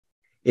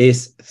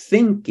is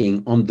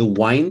thinking on the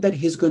wine that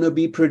he's going to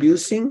be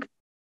producing,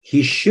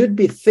 he should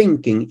be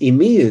thinking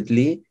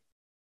immediately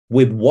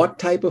with what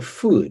type of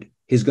food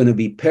he's going to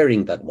be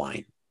pairing that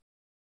wine.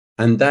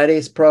 And that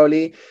is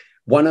probably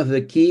one of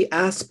the key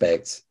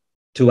aspects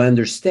to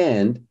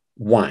understand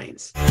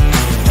wines.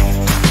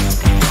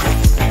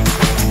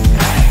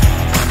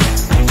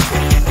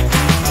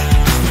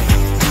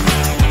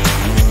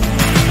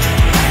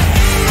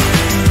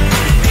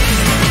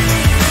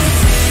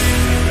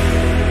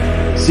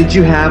 Since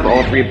you have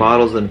all three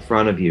bottles in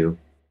front of you,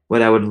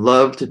 what I would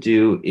love to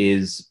do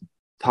is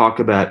talk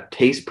about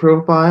taste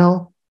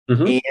profile.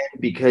 And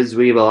because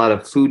we have a lot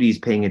of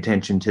foodies paying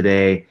attention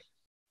today,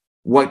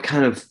 what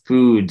kind of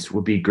foods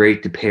would be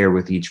great to pair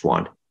with each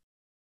one?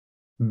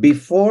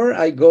 Before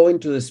I go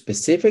into the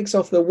specifics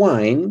of the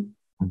wine,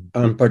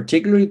 and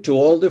particularly to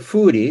all the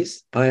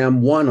foodies, I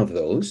am one of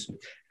those.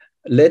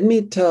 Let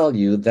me tell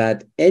you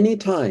that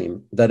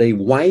anytime that a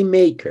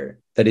winemaker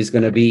that is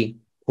going to be,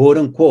 quote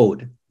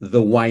unquote,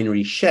 the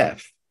winery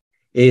chef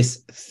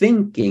is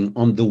thinking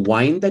on the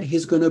wine that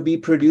he's going to be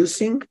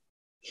producing,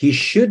 he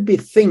should be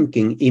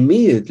thinking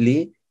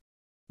immediately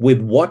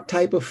with what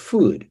type of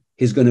food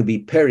he's going to be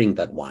pairing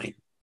that wine.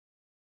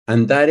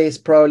 And that is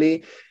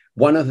probably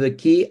one of the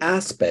key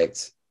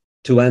aspects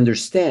to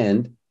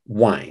understand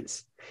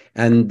wines.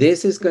 And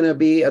this is going to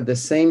be at the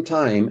same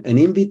time an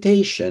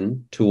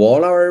invitation to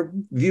all our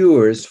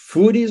viewers,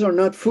 foodies or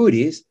not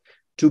foodies,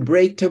 to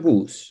break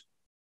taboos.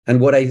 And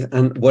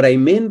what I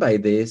mean by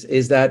this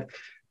is that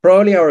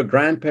probably our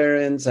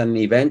grandparents and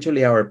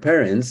eventually our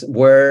parents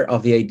were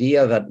of the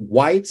idea that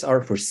whites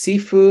are for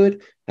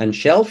seafood and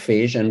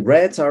shellfish and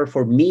reds are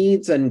for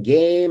meats and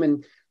game.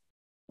 And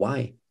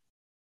why?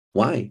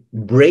 Why?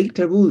 Break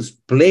taboos,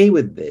 play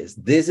with this.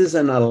 This is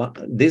a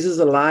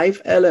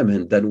live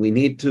element that we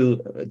need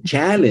to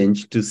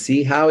challenge to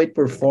see how it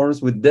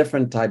performs with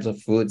different types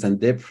of foods and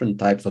different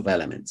types of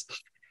elements.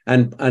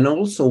 And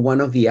also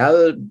one of the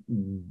other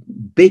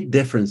big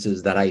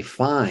differences that I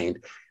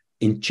find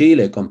in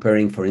Chile,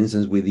 comparing, for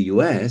instance, with the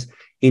US,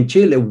 in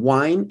Chile,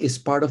 wine is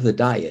part of the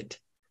diet.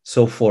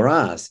 So for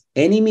us,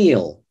 any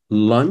meal,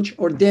 lunch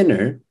or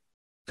dinner,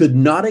 could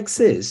not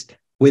exist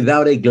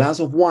without a glass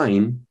of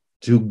wine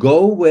to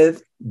go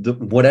with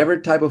whatever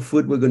type of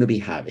food we're going to be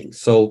having.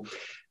 So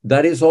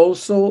that is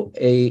also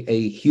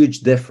a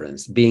huge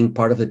difference, being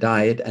part of the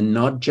diet and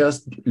not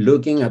just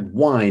looking at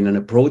wine and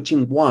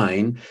approaching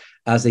wine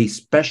as a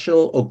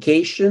special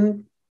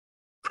occasion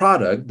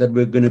product that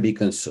we're going to be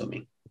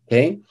consuming,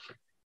 okay?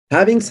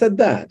 Having said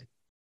that,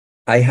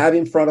 I have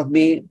in front of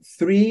me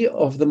three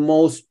of the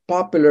most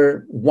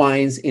popular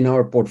wines in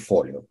our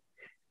portfolio.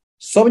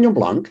 Sauvignon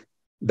Blanc,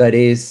 that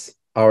is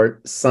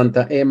our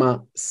Santa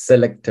Emma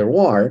Select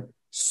Terroir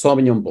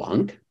Sauvignon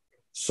Blanc.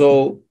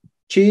 So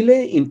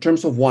Chile, in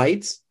terms of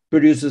whites,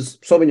 produces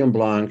Sauvignon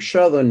Blanc,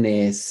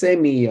 Chardonnay,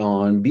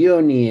 Semillon,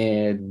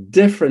 Viognier,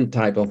 different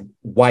type of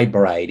white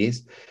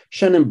varieties,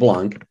 Chenin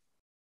Blanc,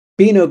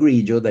 Pinot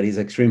Grigio, that is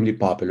extremely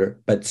popular,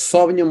 but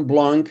Sauvignon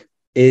Blanc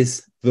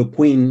is the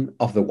queen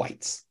of the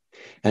whites.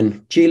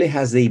 And Chile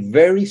has a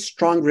very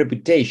strong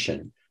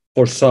reputation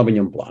for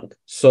Sauvignon Blanc.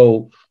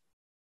 So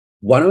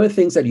one of the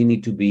things that you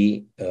need to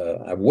be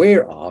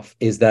aware of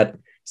is that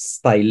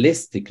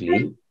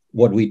stylistically,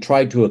 what we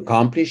try to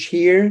accomplish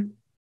here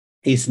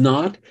is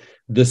not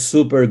the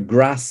super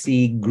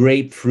grassy,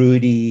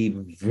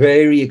 grapefruity,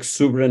 very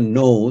exuberant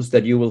nose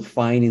that you will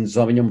find in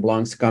Sauvignon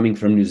Blancs coming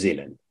from New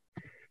Zealand.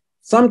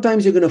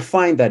 Sometimes you're going to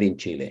find that in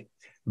Chile,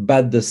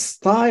 but the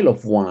style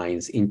of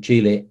wines in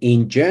Chile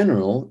in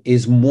general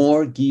is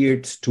more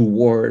geared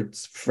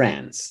towards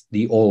France,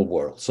 the old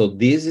world. So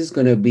this is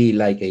going to be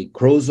like a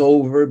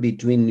crossover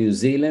between New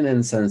Zealand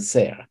and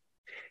Sancerre.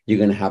 You're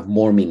going to have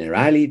more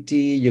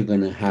minerality, you're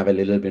going to have a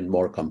little bit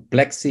more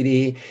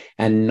complexity,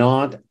 and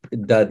not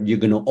that you're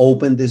going to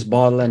open this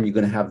bottle and you're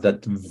going to have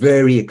that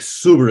very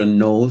exuberant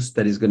nose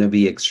that is going to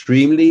be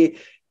extremely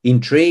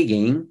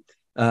intriguing.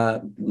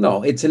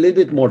 No, it's a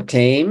little bit more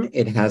tame.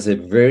 It has a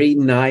very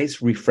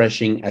nice,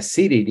 refreshing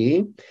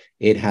acidity.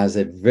 It has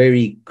a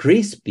very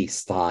crispy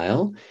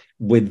style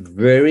with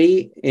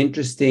very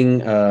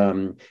interesting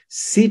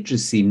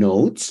citrusy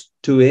notes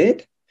to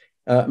it.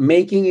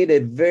 Making it a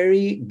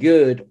very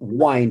good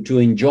wine to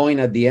enjoy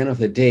at the end of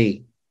the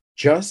day,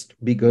 just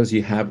because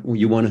you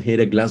want to hit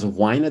a glass of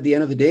wine at the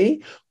end of the day,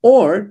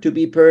 or to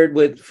be paired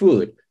with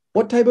food.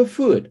 What type of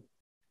food?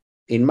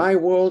 In my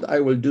world,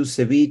 I will do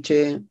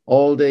ceviche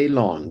all day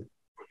long.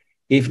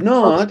 If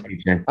not,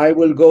 I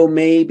will go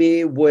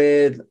maybe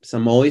with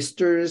some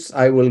oysters.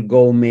 I will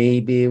go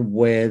maybe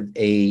with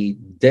a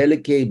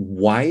delicate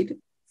white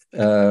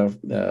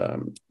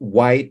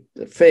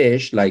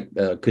fish, like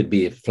could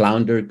be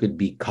flounder, could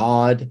be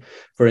cod,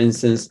 for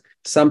instance,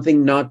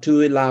 something not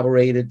too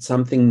elaborated,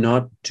 something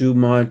not too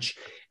much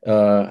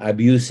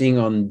abusing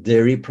on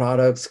dairy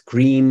products,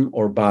 cream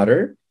or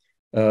butter.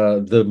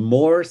 The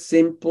more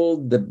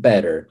simple, the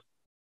better.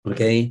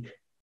 Okay.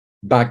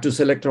 Back to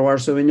Select Terroir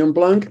Sauvignon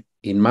Blanc.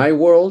 In my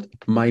world,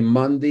 my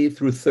Monday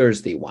through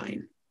Thursday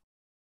wine.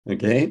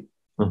 Okay.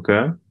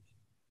 Okay.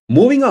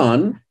 Moving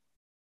on,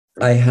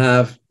 I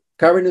have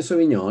Cabernet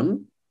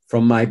Sauvignon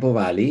from Maipo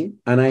Valley,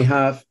 and I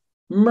have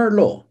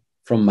Merlot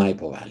from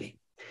Maipo Valley.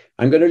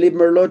 I'm going to leave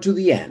Merlot to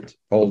the end,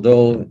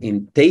 although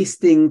in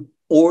tasting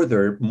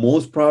order,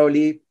 most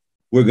probably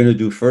we're going to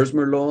do first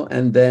Merlot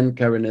and then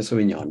Cabernet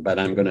Sauvignon, but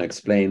I'm going to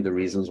explain the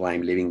reasons why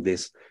I'm leaving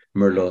this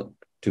Merlot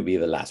to be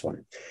the last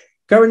one.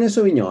 Cabernet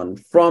Sauvignon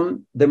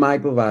from the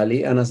Maipo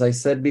Valley, and as I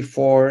said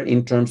before,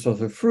 in terms of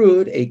the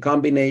fruit, a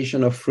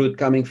combination of fruit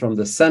coming from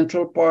the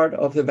central part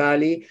of the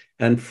valley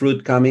and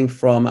fruit coming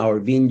from our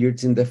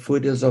vineyards in the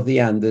foothills of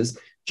the Andes,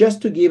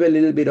 just to give a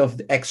little bit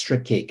of extra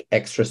kick,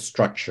 extra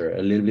structure,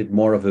 a little bit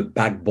more of a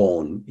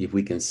backbone, if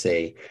we can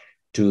say,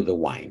 to the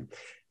wine.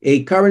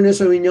 A Cabernet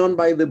Sauvignon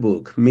by the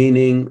book,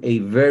 meaning a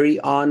very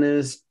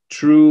honest,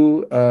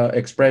 true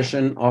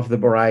expression of the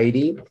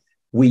variety.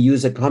 We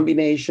use a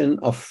combination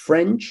of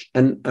French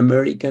and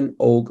American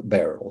oak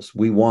barrels.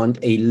 We want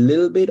a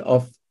little bit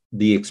of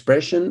the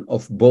expression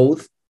of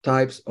both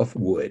types of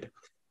wood.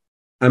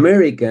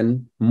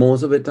 American,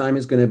 most of the time,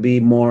 is going to be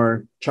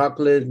more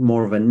chocolate,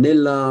 more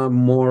vanilla,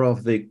 more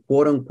of the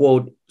quote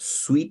unquote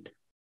sweet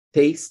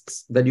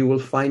tastes that you will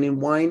find in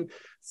wine.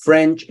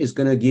 French is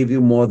going to give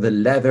you more the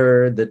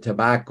leather, the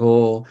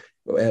tobacco,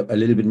 a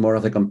little bit more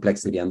of the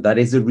complexity. And that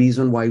is the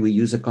reason why we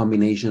use a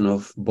combination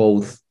of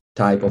both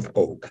type of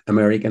oak,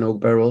 American oak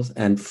barrels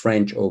and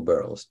French oak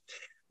barrels,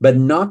 but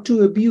not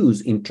to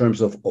abuse in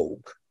terms of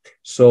oak.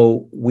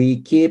 So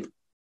we keep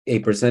a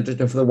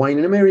percentage of the wine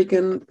in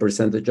American,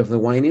 percentage of the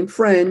wine in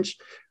French,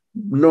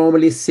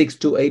 normally 6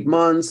 to 8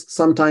 months,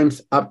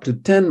 sometimes up to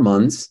 10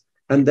 months.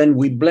 And then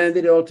we blend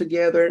it all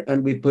together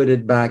and we put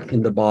it back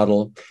in the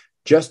bottle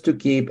just to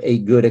keep a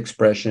good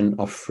expression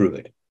of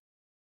fruit.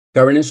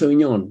 Cabernet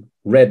Sauvignon,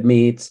 red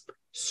meats,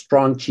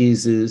 strong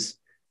cheeses,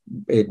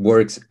 it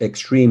works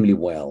extremely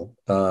well.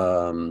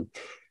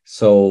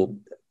 So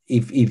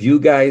if you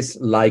guys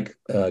like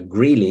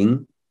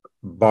grilling,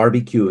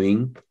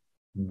 barbecuing,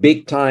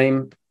 big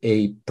time,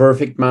 a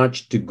perfect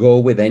match to go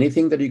with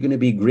anything that you're going to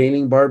be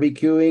grilling,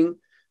 barbecuing,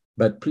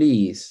 but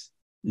please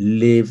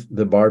leave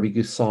the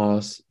barbecue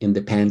sauce in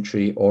the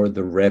pantry or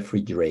the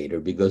refrigerator,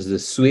 because the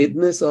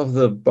sweetness of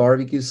the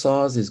barbecue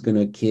sauce is going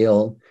to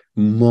kill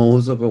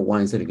most of the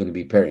wines that are going to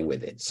be pairing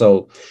with it.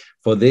 So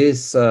for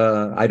this,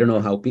 I don't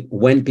know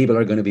when people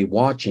are going to be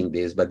watching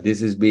this, but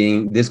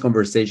this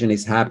conversation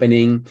is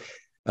happening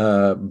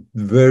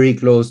very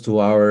close to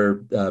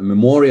our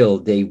Memorial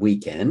Day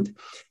weekend.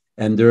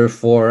 And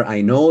therefore,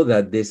 I know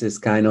that this is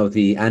kind of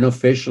the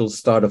unofficial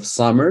start of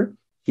summer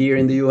here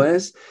in the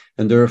US.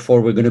 And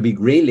therefore, we're going to be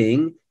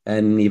grilling,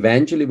 and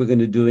eventually we're going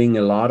to be doing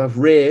a lot of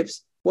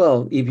ribs.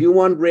 Well, if you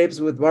want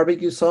ribs with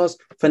barbecue sauce,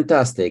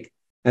 fantastic.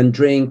 And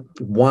drink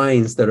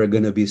wines that are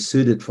going to be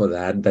suited for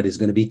that. That is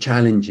going to be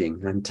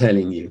challenging, I'm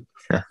telling you.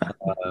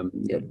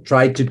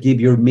 Try to keep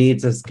your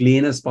meats as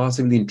clean as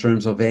possible in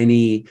terms of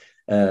any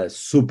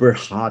super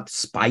hot,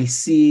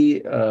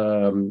 spicy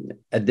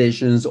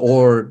additions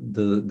or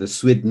the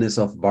sweetness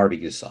of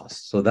barbecue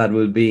sauce. So that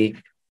will be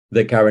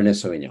the Cabernet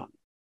Sauvignon.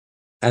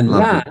 And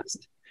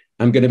last,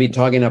 I'm going to be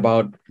talking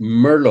about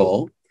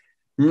Merlot.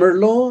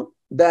 Merlot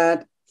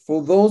that,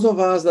 for those of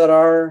us that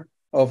are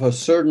of a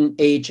certain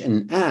age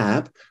and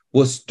up,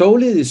 was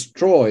totally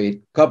destroyed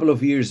a couple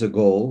of years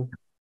ago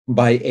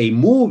by a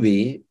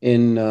movie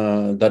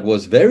that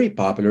was very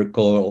popular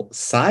called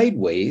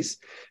Sideways,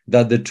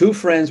 that the two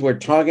friends were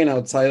talking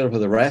outside of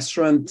the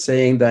restaurant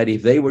saying that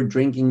if they were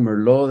drinking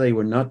Merlot, they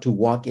were not to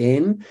walk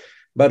in.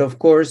 But of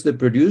course, the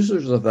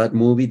producers of that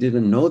movie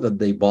didn't know that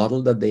the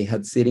bottle that they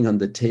had sitting on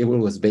the table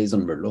was based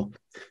on Merlot.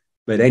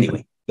 But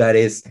anyway, that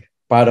is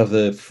part of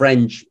the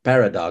French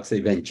paradox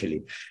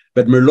eventually.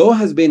 But Merlot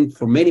has been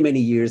for many, many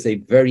years a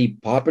very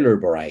popular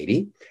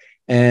variety,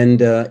 and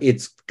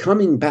it's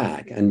coming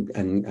back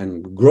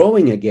and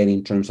growing again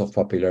in terms of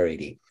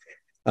popularity.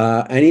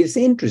 And it's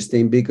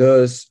interesting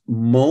because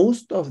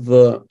most of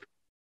the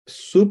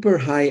super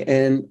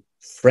high-end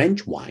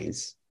French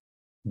wines,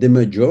 the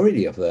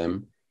majority of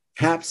them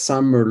have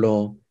some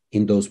Merlot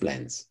in those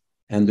blends.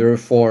 And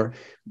therefore,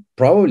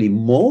 probably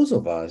most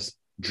of us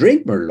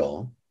drink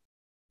Merlot,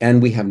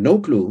 and we have no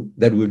clue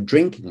that we're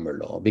drinking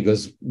Merlot,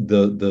 because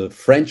the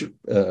French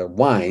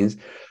wines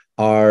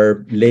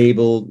are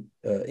labeled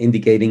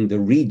indicating the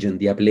region,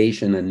 the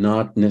appellation, and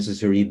not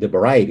necessarily the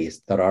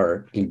varieties that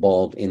are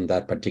involved in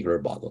that particular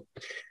bottle.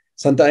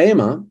 Santa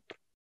Emma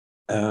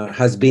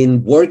has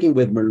been working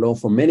with Merlot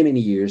for many,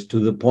 many years, to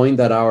the point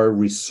that our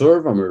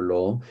Reserva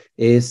Merlot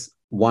is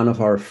one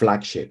of our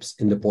flagships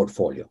in the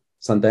portfolio.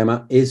 Santa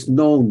Emma is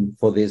known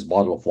for this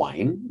bottle of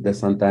wine, the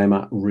Santa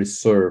Emma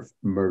Reserve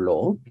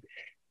Merlot.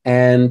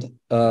 And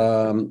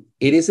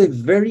it is a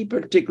very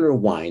particular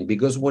wine,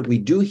 because what we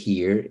do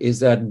here is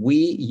that we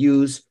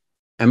use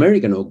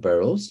American oak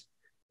barrels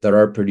that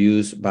are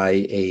produced by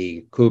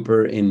a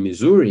cooper in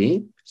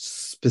Missouri,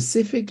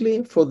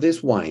 specifically for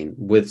this wine,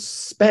 with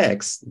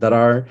specs that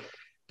are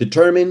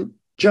determined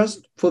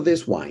just for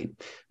this wine.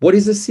 What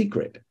is the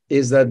secret?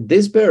 Is that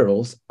these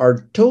barrels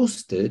are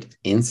toasted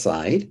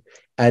inside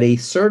at a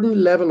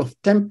certain level of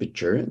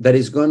temperature that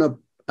is going to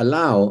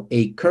allow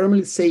a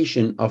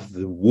caramelization of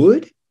the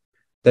wood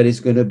that is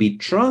going to be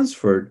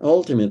transferred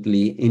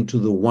ultimately into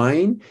the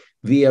wine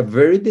via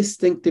very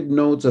distinctive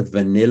notes of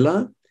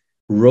vanilla,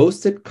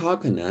 roasted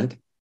coconut,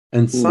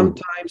 and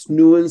sometimes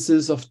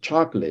nuances of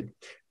chocolate,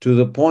 to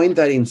the point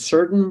that in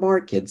certain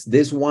markets,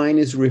 this wine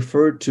is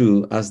referred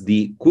to as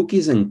the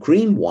cookies and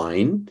cream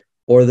wine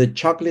or the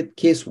chocolate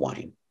kiss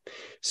wine.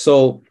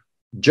 So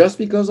just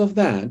because of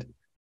that,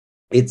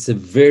 it's a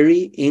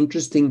very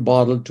interesting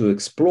bottle to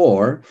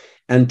explore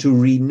and to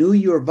renew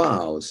your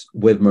vows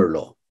with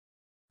Merlot.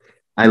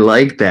 I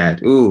like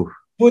that. Ooh.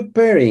 Food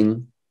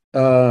pairing.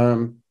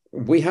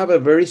 We have a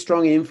very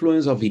strong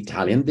influence of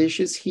Italian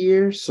dishes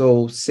here.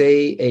 So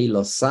say a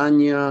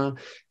lasagna,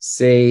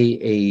 say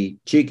a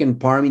chicken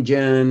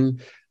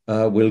parmesan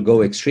will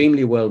go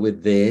extremely well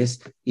with this.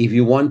 If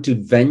you want to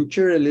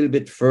venture a little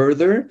bit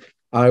further,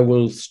 I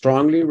will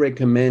strongly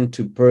recommend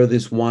to pair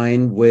this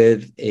wine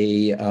with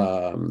a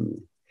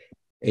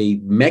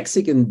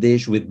Mexican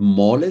dish with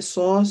mole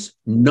sauce,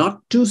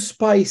 not too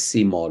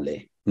spicy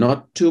mole,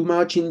 not too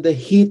much in the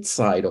heat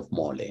side of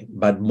mole,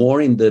 but more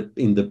in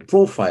the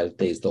profile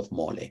taste of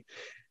mole.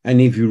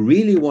 And if you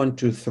really want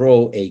to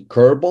throw a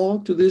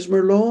curveball to this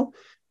Merlot,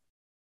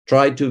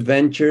 try to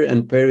venture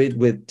and pair it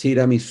with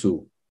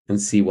tiramisu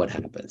and see what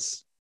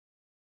happens.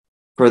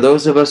 For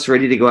those of us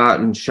ready to go out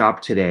and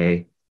shop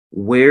today,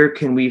 where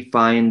can we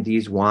find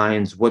these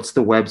wines? What's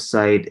the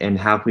website, and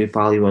how can we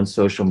follow you on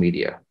social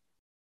media?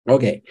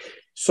 Okay,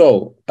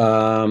 so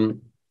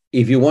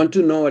if you want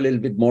to know a little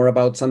bit more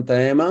about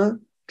Santa Ema,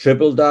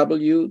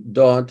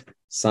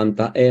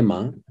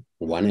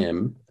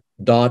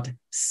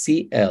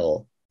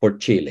 www.santaema.cl for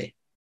Chile.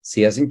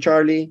 C as in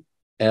Charlie,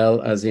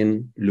 L as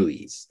in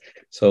Luis.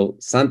 So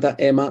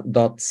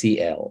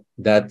santaema.cl.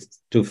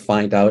 That's to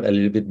find out a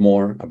little bit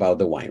more about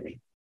the winery.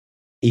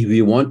 If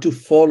you want to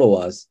follow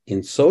us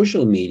in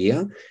social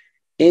media,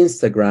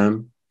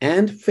 Instagram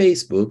and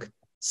Facebook,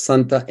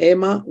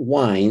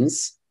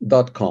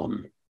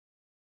 santaemawines.com.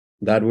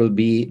 That will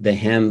be the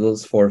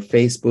handles for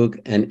Facebook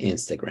and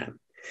Instagram.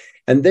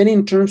 And then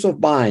in terms of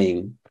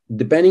buying,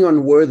 depending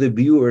on where the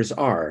viewers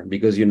are,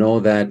 because you know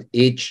that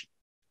each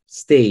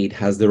state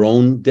has their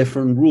own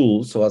different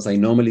rules. So as I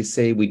normally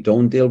say, we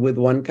don't deal with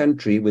one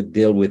country, we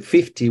deal with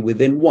 50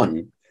 within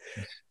one.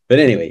 But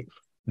anyway,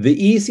 the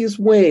easiest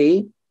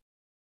way,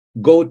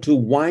 go to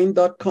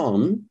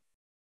wine.com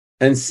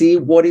and see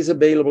what is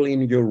available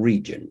in your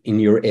region, in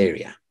your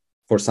area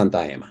for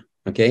Santa Ema.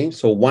 Okay,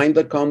 so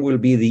wine.com will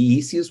be the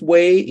easiest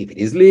way, if it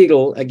is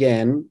legal,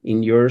 again,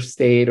 in your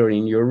state or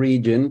in your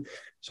region,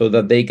 so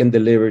that they can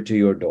deliver to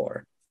your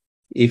door.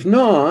 If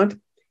not,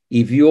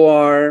 if you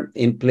are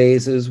in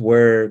places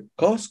where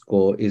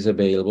Costco is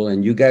available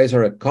and you guys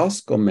are a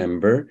Costco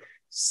member,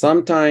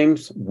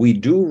 sometimes we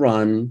do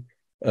run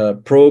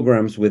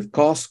programs with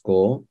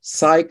Costco,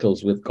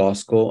 cycles with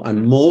Costco,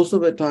 and most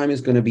of the time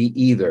it's going to be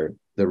either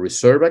the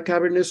Reserva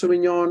Cabernet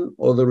Sauvignon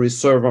or the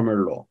Reserva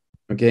Merlot,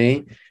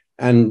 okay?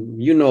 And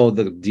you know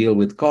the deal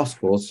with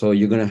Costco, so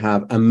you're going to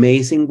have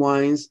amazing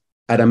wines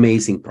at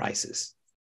amazing prices.